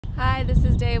Hi, this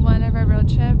is day one of our road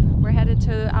trip. We're headed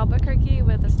to Albuquerque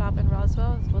with a stop in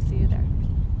Roswell. We'll see you there.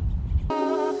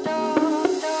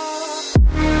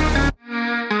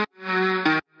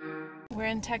 We're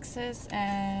in Texas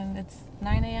and it's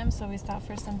 9 a.m. so we stopped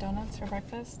for some donuts for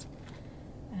breakfast.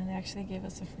 And they actually gave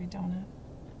us a free donut.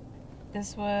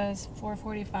 This was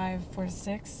 $4.45 for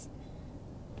 6.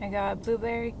 I got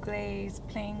blueberry glazed,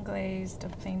 plain glazed, a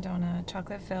plain donut,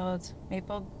 chocolate filled,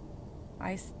 maple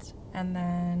iced, and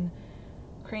then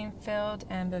cream filled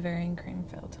and Bavarian cream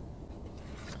filled.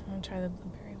 I'm gonna try the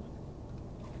blueberry one.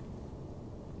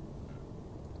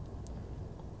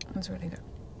 It's really good.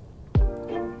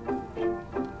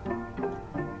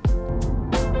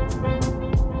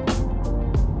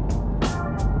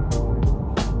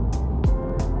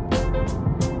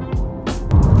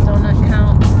 Donut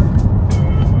count.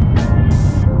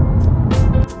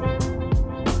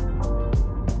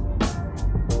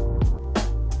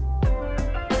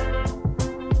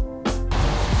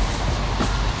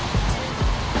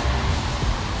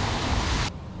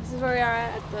 Where we are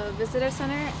at the visitor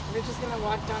center. We're just gonna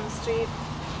walk down the street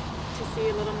to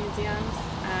see little museums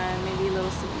and maybe little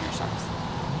souvenir shops.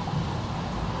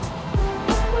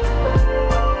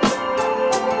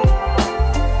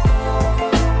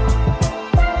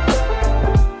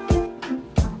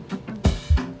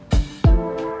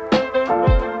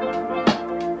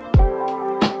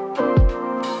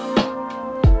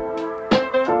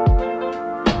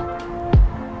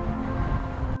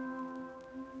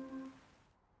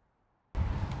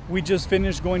 We just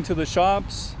finished going to the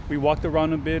shops. We walked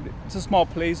around a bit. It's a small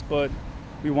place, but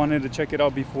we wanted to check it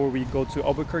out before we go to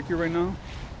Albuquerque right now.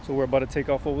 So we're about to take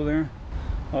off over there.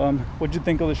 What'd you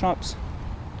think of the shops?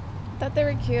 I thought they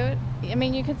were cute. I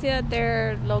mean, you can see that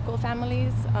they're local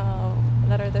families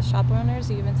that are the shop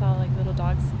owners. You even saw like little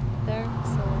dogs there.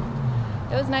 So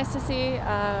it was nice to see.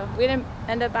 We didn't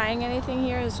end up buying anything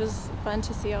here. It was just fun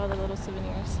to see all the little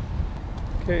souvenirs.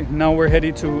 Okay, now we're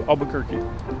heading to Albuquerque.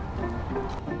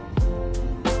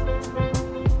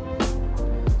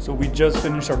 So we just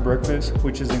finished our breakfast,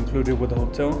 which is included with the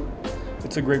hotel.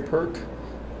 It's a great perk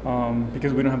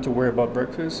because we don't have to worry about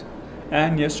breakfast.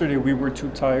 And yesterday we were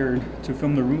too tired to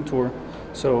film the room tour,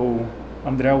 so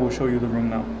Andrea will show you the room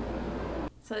now.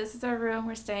 So this is our room.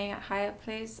 We're staying at Hyatt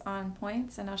Place on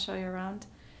Points, and I'll show you around.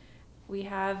 We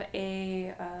have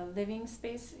a living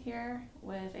space here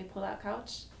with a pull-out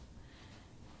couch.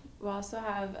 We also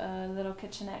have a little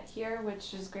kitchenette here,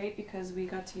 which is great because we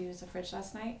got to use the fridge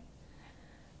last night.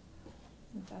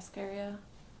 Desk area,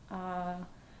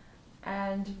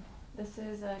 and this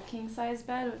is a king-size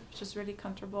bed, which is really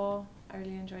comfortable. I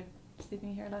really enjoyed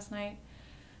sleeping here last night.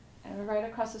 And we're right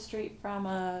across the street from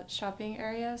a shopping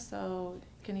area, so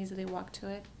you can easily walk to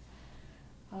it.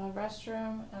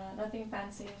 Restroom, nothing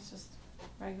fancy, it's just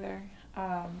regular.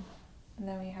 And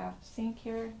then we have sink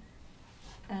here,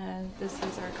 and this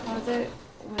is our closet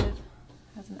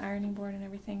has an ironing board and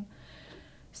everything.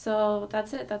 So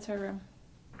that's it. That's our room.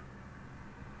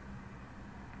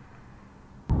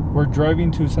 We're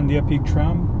driving to Sandia Peak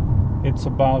Tram. It's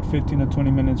about 15 to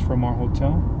 20 minutes from our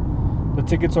hotel. The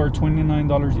tickets are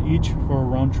 $29 each for a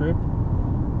round trip,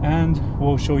 and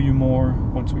we'll show you more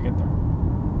once we get there.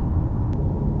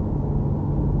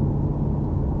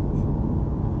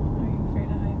 Are you afraid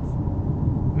of heights?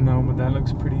 No, but that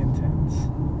looks pretty intense.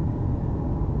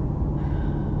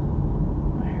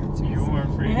 My heart's racing. You are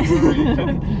afraid. You already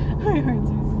finished. My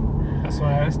heart's racing. That's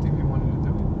why I asked if you wanted to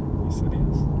do it. You said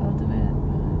yes. I'll do it,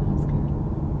 but I'm scared.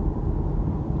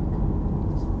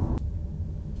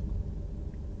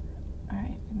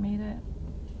 Alright, we made it.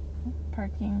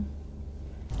 Parking.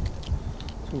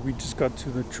 So we just got to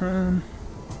the tram.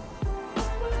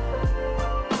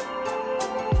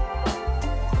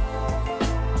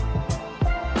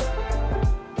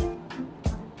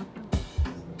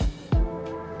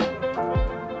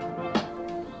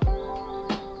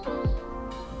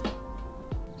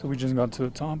 So we just got to the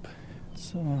top.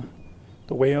 It's,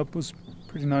 the way up was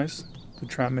pretty nice. The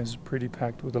tram is pretty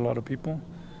packed with a lot of people.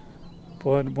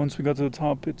 But once we got to the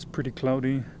top, it's pretty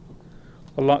cloudy.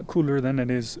 A lot cooler than it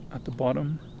is at the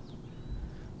bottom.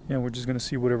 Yeah, we're just gonna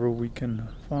see whatever we can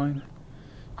find.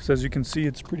 Because as you can see,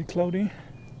 it's pretty cloudy.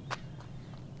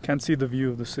 Can't see the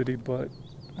view of the city, but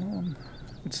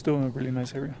it's still a really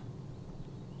nice area.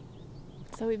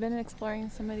 So we've been exploring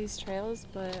some of these trails,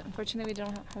 but unfortunately we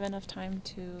don't have enough time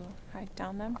to hike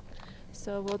down them.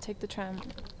 So we'll take the tram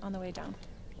on the way down.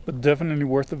 But definitely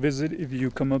worth a visit if you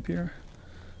come up here.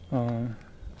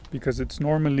 Because it's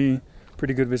normally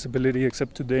pretty good visibility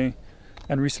except today,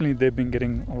 and recently they've been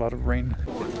getting a lot of rain.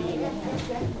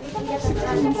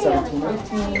 16, 17,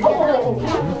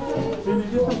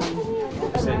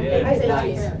 18.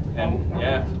 Nice. And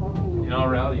yeah, in all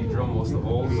reality, you drill most of the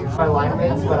holes. My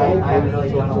alignments, but I haven't really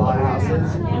done a lot of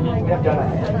houses. I've done a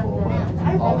handful.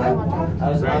 I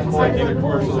was Like either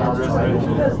commercial or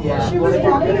residential. Yeah. She was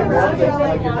walking around.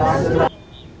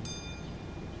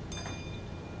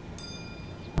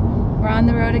 We're on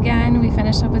the road again. We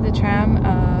finished up with the tram.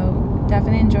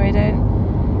 Definitely enjoyed it.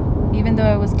 Even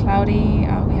though it was cloudy,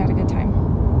 we had a good time.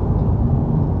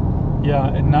 Yeah,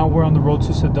 and now we're on the road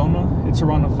to Sedona. It's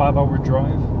around a 5-hour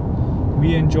drive.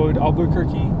 We enjoyed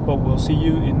Albuquerque, but we'll see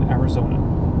you in Arizona.